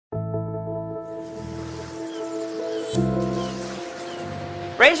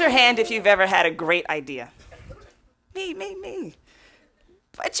Raise your hand if you've ever had a great idea. Me.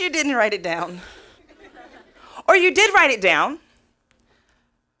 But you didn't write it down. Or you did write it down,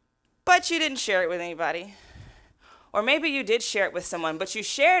 but you didn't share it with anybody. Or maybe you did share it with someone, but you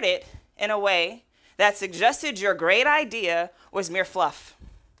shared it in a way that suggested your great idea was mere fluff.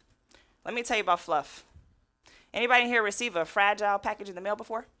 Let me tell you about fluff. Anybody here receive a fragile package in the mail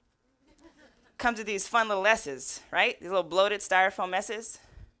before? Comes with these fun little S's, right? These little bloated styrofoam S's.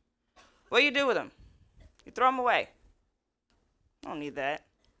 What do you do with them? You throw them away. I don't need that.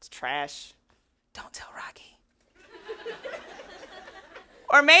 It's trash. Don't tell Rocky.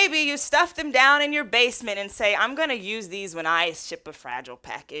 Or maybe you stuff them down in your basement and say, I'm going to use these when I ship a fragile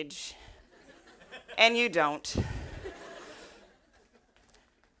package. And you don't.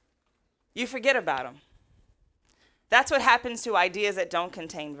 You forget about them. That's what happens to ideas that don't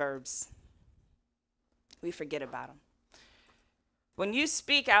contain verbs. We forget about them. When you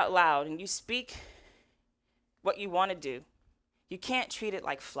speak out loud and you speak what you want to do, you can't treat it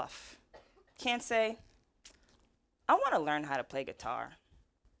like fluff. You can't say, I want to learn how to play guitar.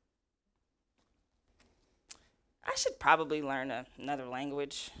 I should probably learn another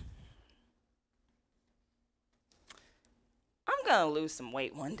language. I'm going to lose some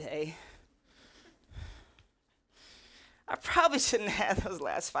weight one day. I probably shouldn't have those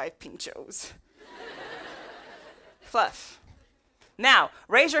last 5 pinchos. Fluff. Now,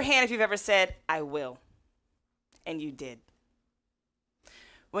 raise your hand if you've ever said, I will. And you did.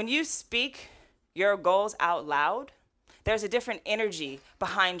 When you speak your goals out loud, there's a different energy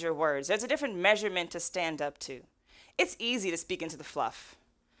behind your words. There's a different measurement to stand up to. It's easy to speak into the fluff,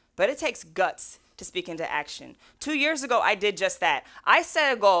 but it takes guts to speak into action. 2 years ago, I did just that. I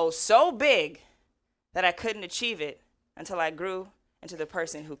set a goal so big that I couldn't achieve it until I grew into the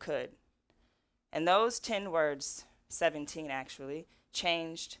person who could. And those 10 words, 17 actually,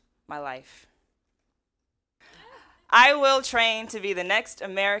 changed my life. I will train to be the next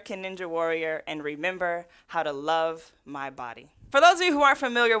American Ninja Warrior and remember how to love my body. For those of you who aren't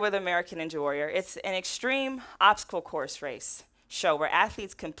familiar with American Ninja Warrior, it's an extreme obstacle course race show where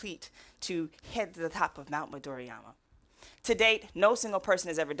athletes compete to head to the top of Mount Midoriyama. To date, no single person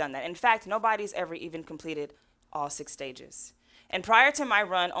has ever done that. In fact, nobody's ever even completed all 6 stages. And prior to my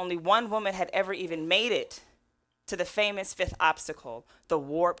run, only one woman had ever even made it to the famous 5th obstacle, the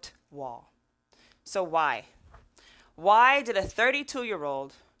warped wall. So why? Why did a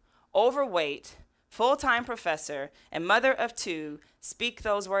 32-year-old, overweight, full-time professor and mother of 2 speak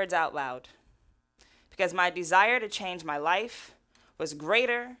those words out loud? Because my desire to change my life was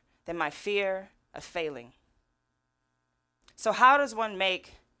greater than my fear of failing. So how does one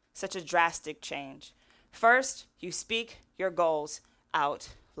make such a drastic change? First, you speak your goals out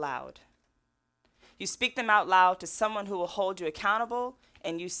loud. You speak them out loud to someone who will hold you accountable,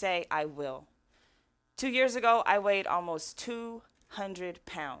 and you say, I will. 2 years ago, I weighed almost 200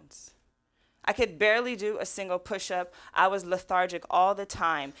 pounds. I could barely do a single push-up. I was lethargic all the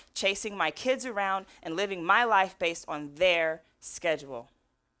time, chasing my kids around and living my life based on their schedule.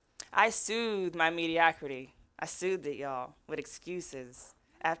 I soothed my mediocrity. I soothed it, y'all, with excuses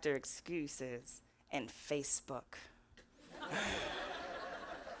after excuses and Facebook.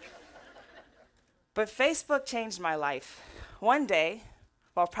 But Facebook changed my life. One day,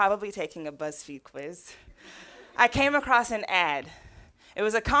 while probably taking a BuzzFeed quiz, I came across an ad. It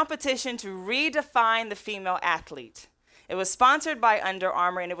was a competition to redefine the female athlete. It was sponsored by Under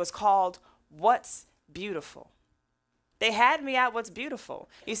Armour, and it was called What's Beautiful? They had me at what's beautiful.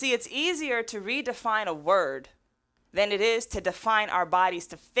 You see, it's easier to redefine a word than it is to define our bodies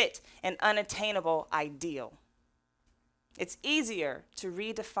to fit an unattainable ideal. It's easier to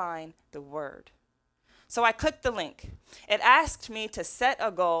redefine the word. So I clicked the link. It asked me to set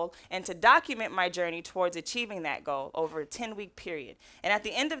a goal and to document my journey towards achieving that goal over a 10-week period. And at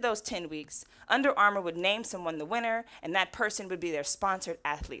the end of those 10 weeks, Under Armour would name someone the winner, and that person would be their sponsored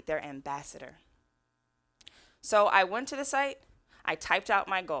athlete, their ambassador. So I went to the site, I typed out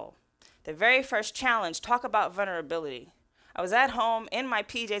my goal. The very first challenge, talk about vulnerability. I was at home in my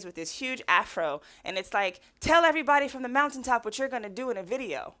PJs with this huge afro, and it's like, tell everybody from the mountaintop what you're gonna do in a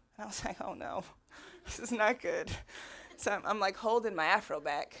video. And I was like, oh no. This is not good. So I'm like holding my afro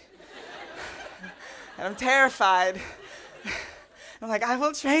back. And I'm terrified. I'm like, I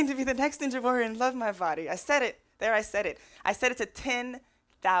will train to be the next Ninja Warrior and love my body. I said it. There, I said it. I said it to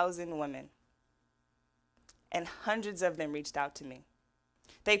 10,000 women. And hundreds of them reached out to me.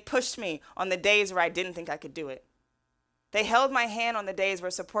 They pushed me on the days where I didn't think I could do it. They held my hand on the days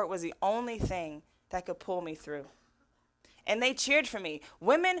where support was the only thing that could pull me through. And they cheered for me.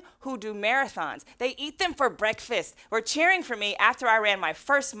 Women who do marathons, they eat them for breakfast, were cheering for me after I ran my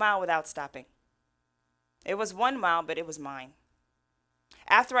first mile without stopping. It was 1 mile, but it was mine.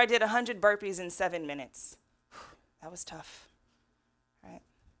 After I did 100 burpees in 7 minutes. That was tough, right?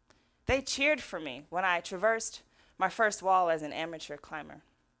 They cheered for me when I traversed my first wall as an amateur climber.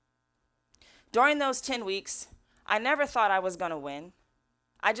 During those 10 weeks, I never thought I was going to win.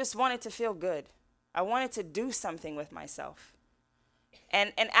 I just wanted to feel good. I wanted to do something with myself.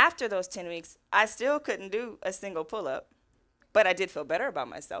 And after those 10 weeks, I still couldn't do a single pull-up, but I did feel better about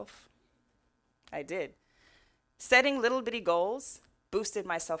myself. I did. Setting little bitty goals boosted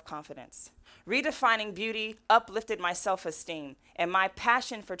my self-confidence. Redefining beauty uplifted my self-esteem, and my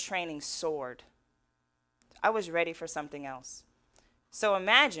passion for training soared. I was ready for something else. So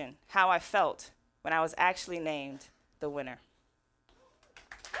imagine how I felt when I was actually named the winner.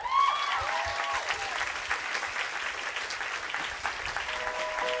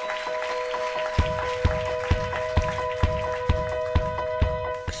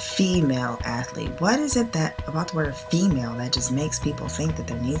 Female athlete. What is it that about the word female that just makes people think that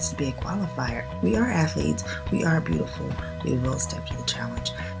there needs to be a qualifier? We are athletes. We are beautiful. We will step to the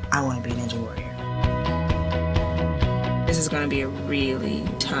challenge. I want to be a Ninja Warrior. This is going to be a really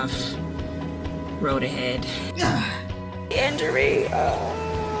tough road ahead. Injury.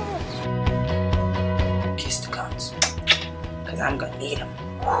 Kiss the cones. Because I'm going to need them.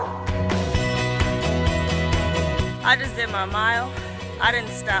 I just did my mile. I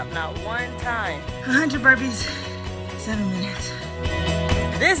didn't stop not one time. 100 burpees, 7 minutes.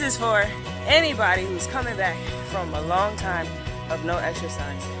 This is for anybody who's coming back from a long time of no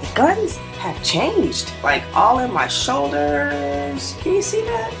exercise. The guns have changed. Like all in my shoulders. Can you see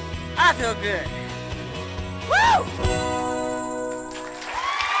that? I feel good. Woo!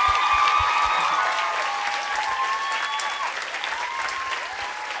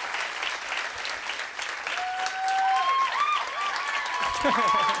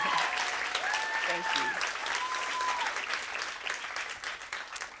 Thank you.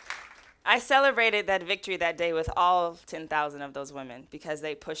 I celebrated that victory that day with all 10,000 of those women because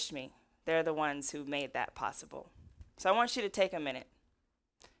they pushed me. They're the ones who made that possible. So I want you to take a minute.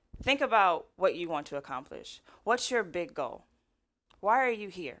 Think about what you want to accomplish. What's your big goal? Why are you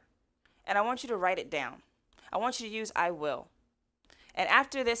here? And I want you to write it down. I want you to use I will. And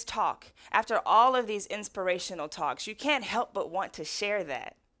after this talk, after all of these inspirational talks, you can't help but want to share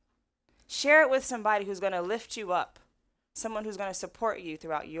that. Share it with somebody who's going to lift you up, someone who's going to support you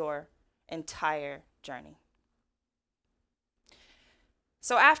throughout your entire journey.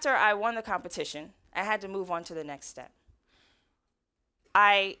 So after I won the competition, I had to move on to the next step.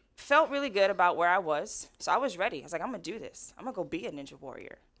 I felt really good about where I was, so I was ready. I was like, I'm going to do this. I'm going to go be a Ninja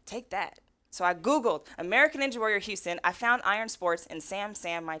Warrior. Take that. So I Googled American Ninja Warrior Houston. I found Iron Sports and Sam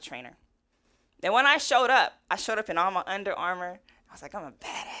Sann, my trainer. Then when I showed up in all my Under Armour. I was like, I'm a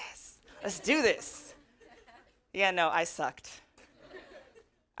badass. Let's do this. Yeah, no, I sucked.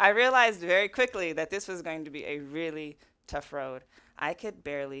 I realized very quickly that this was going to be a really tough road. I could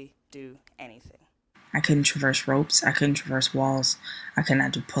barely do anything. I couldn't traverse ropes. I couldn't traverse walls. I could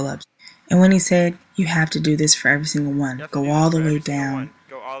not do pull-ups. And when he said, you have to do this for every single one, go all the way down,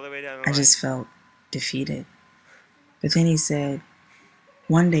 I just felt defeated. But then he said,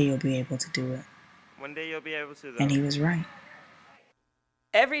 one day you'll be able to do it. One day you'll be able to, though. And he was right.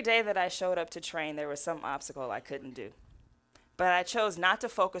 Every day that I showed up to train, there was some obstacle I couldn't do. But I chose not to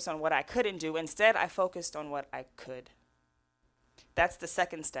focus on what I couldn't do. Instead, I focused on what I could. That's the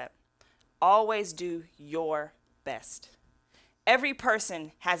second step. Always do your best. Every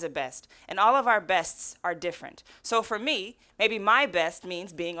person has a best, and all of our bests are different. So for me, maybe my best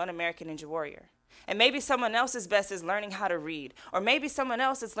means being on American Ninja Warrior. And maybe someone else's best is learning how to read, or maybe someone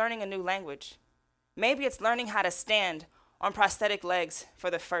else is learning a new language. Maybe it's learning how to stand on prosthetic legs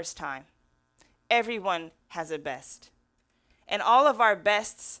for the first time. Everyone has a best. And all of our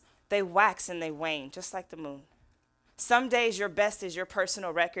bests, they wax and they wane, just like the moon. Some days your best is your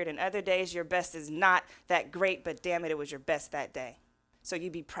personal record, and other days your best is not that great, but damn it, it was your best that day. So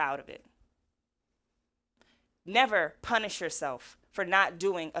you be proud of it. Never punish yourself for not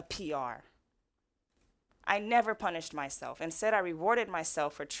doing a PR. I never punished myself. Instead, I rewarded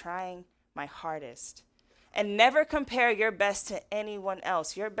myself for trying my hardest. And never compare your best to anyone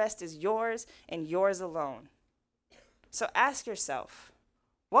else. Your best is yours and yours alone. So ask yourself,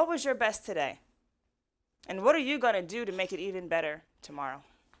 what was your best today? And what are you going to do to make it even better tomorrow?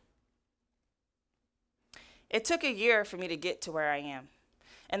 It took a year for me to get to where I am.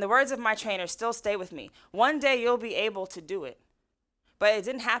 And the words of my trainer still stay with me. One day you'll be able to do it. But it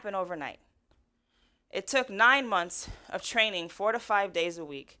didn't happen overnight. It took 9 months of training 4 to 5 days a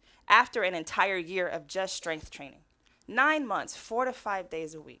week after an entire year of just strength training. 9 months, 4 to 5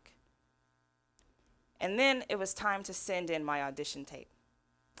 days a week. And then it was time to send in my audition tape.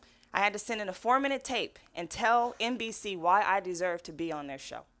 I had to send in a 4-minute tape and tell NBC why I deserved to be on their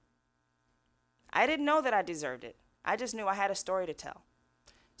show. I didn't know that I deserved it. I just knew I had a story to tell.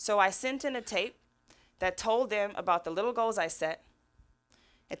 So I sent in a tape that told them about the little goals I set.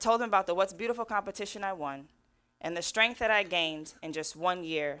 It told them about the What's Beautiful competition I won and the strength that I gained in just 1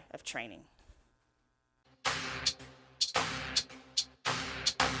 year of training.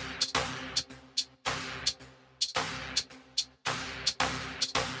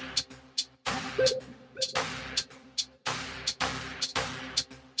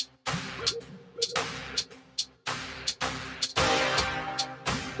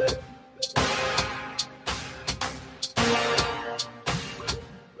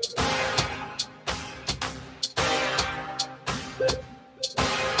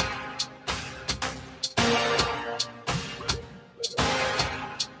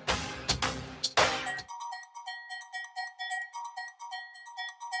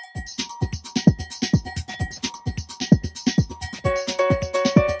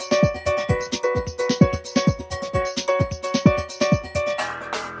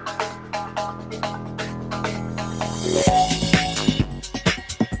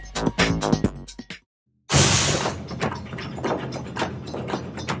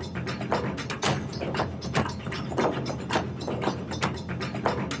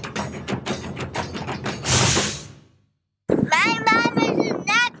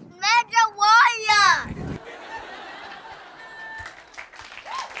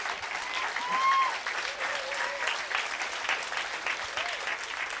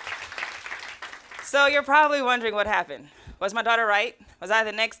 So you're probably wondering what happened. Was my daughter right? Was I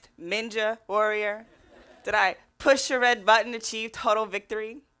the next ninja warrior? Did I push a red button, achieve total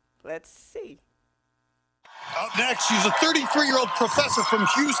victory? Let's see. Up next, she's a 33-year-old professor from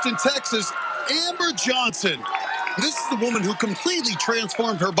Houston, Texas, Amber Johnson. This is the woman who completely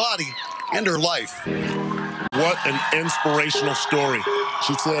transformed her body and her life. What an inspirational story.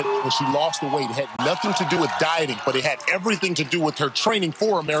 She said when she lost the weight, it had nothing to do with dieting, but it had everything to do with her training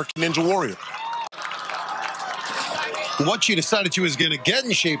for American Ninja Warrior. Once she decided she was going to get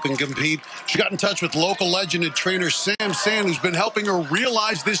in shape and compete, she got in touch with local legend and trainer Sam Sann, who's been helping her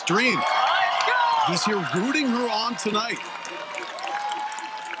realize this dream. He's here rooting her on tonight.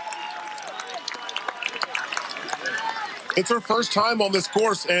 It's her first time on this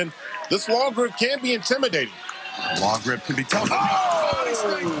course, and this long grip can be intimidating. Long grip can be tough. Oh, body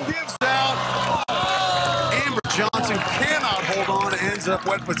strength gives out. Amber Johnson cannot hold on, ends up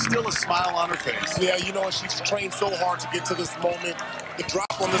wet, but still a smile on her face. Yeah, you know, she's trained so hard to get to this moment. The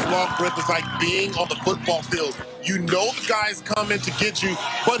drop on this long grip is like being on the football field. You know the guy's coming to get you,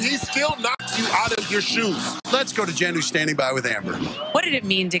 but he still knocks you out of your shoes. Let's go to Jen, who's standing by with Amber. What did it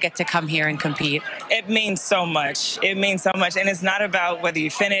mean to get to come here and compete? It means so much. It means so much. And it's not about whether you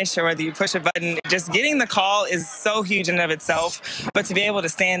finish or whether you push a button. Just getting the call is so huge in and of itself. But to be able to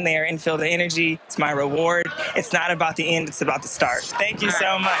stand there and feel the energy, it's my reward. It's not about the end, it's about the start. Thank you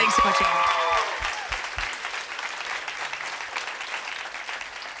so much. Thanks so much, Amber.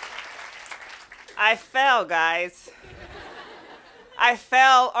 I fell, guys. I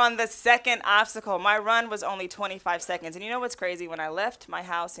fell on the second obstacle. My run was only 25 seconds. And you know what's crazy? When I left my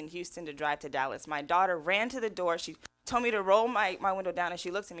house in Houston to drive to Dallas, my daughter ran to the door. She told me to roll my window down, and she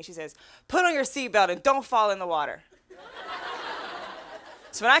looks at me. She says, "Put on your seatbelt and don't fall in the water."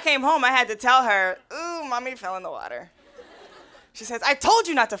 So when I came home, I had to tell her, "Ooh, Mommy fell in the water." She says, "I told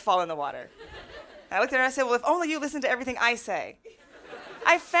you not to fall in the water." And I looked at her and I said, "Well, if only you listened to everything I say."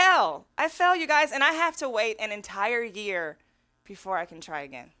 I fell, you guys, and I have to wait an entire year before I can try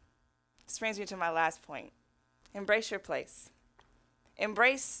again. This brings me to my last point. Embrace your place.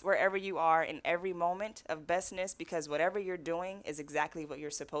 Embrace wherever you are in every moment of bestness, because whatever you're doing is exactly what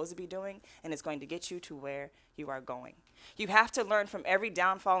you're supposed to be doing, and it's going to get you to where you are going. You have to learn from every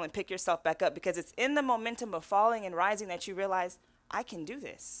downfall and pick yourself back up, because it's in the momentum of falling and rising that you realize, I can do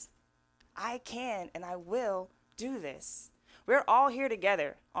this. I can and I will do this. We're all here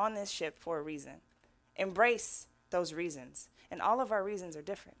together on this ship for a reason. Embrace those reasons. And all of our reasons are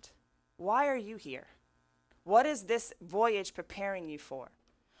different. Why are you here? What is this voyage preparing you for?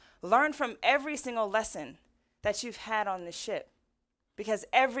 Learn from every single lesson that you've had on this ship, because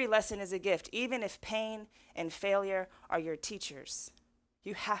every lesson is a gift, even if pain and failure are your teachers.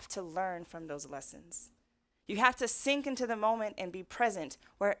 You have to learn from those lessons. You have to sink into the moment and be present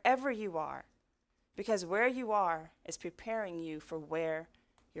wherever you are, because where you are is preparing you for where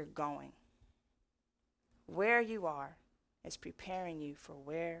you're going. where you are is preparing you for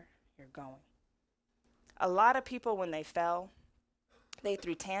where you're going. A lot of people, when they fell, they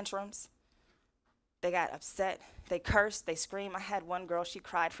threw tantrums. They got upset. They cursed. They screamed. I had one girl, she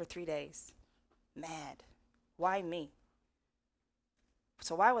cried for 3 days. Mad. Why me?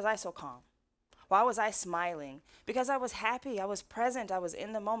 So why was I so calm? Why was I smiling? Because I was happy. I was present. I was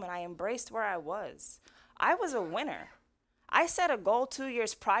in the moment. I embraced where I was. I was a winner. I set a goal 2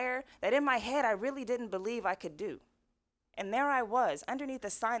 years prior that in my head I really didn't believe I could do. And there I was, underneath a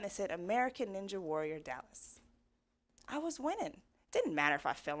sign that said American Ninja Warrior Dallas. I was winning. Didn't matter if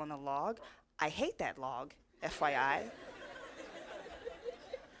I fell on a log. I hate that log, FYI.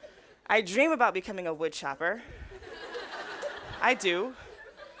 I dream about becoming a wood chopper. I do.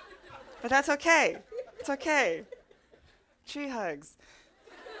 But that's okay. It's okay. Tree hugs.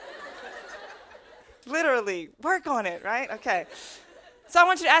 Literally, work on it, right? Okay. So I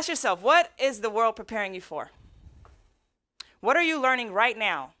want you to ask yourself, what is the world preparing you for? What are you learning right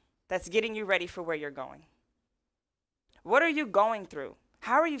now that's getting you ready for where you're going? What are you going through?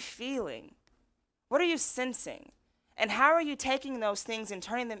 How are you feeling? What are you sensing? And how are you taking those things and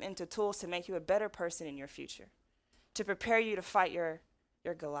turning them into tools to make you a better person in your future, to prepare you to fight your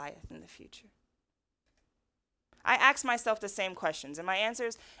Goliath in the future? I ask myself the same questions, and my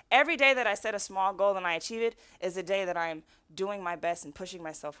answers, every day that I set a small goal and I achieve it is a day that I'm doing my best and pushing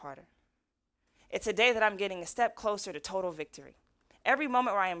myself harder. It's a day that I'm getting a step closer to total victory. Every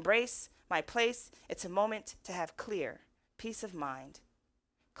moment where I embrace my place, it's a moment to have clear peace of mind,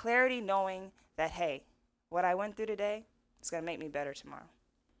 clarity knowing that, hey, what I went through today is going to make me better tomorrow.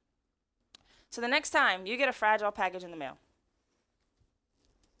 So the next time you get a fragile package in the mail,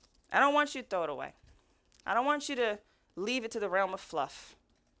 I don't want you to throw it away. I don't want you to leave it to the realm of fluff.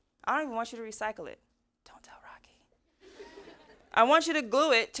 I don't even want you to recycle it. Don't tell Rocky. I want you to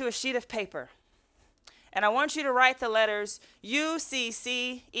glue it to a sheet of paper. And I want you to write the letters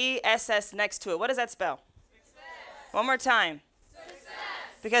UCCESS next to it. What does that spell? Success. One more time. Success.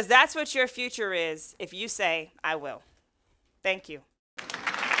 Because that's what your future is if you say, I will. Thank you.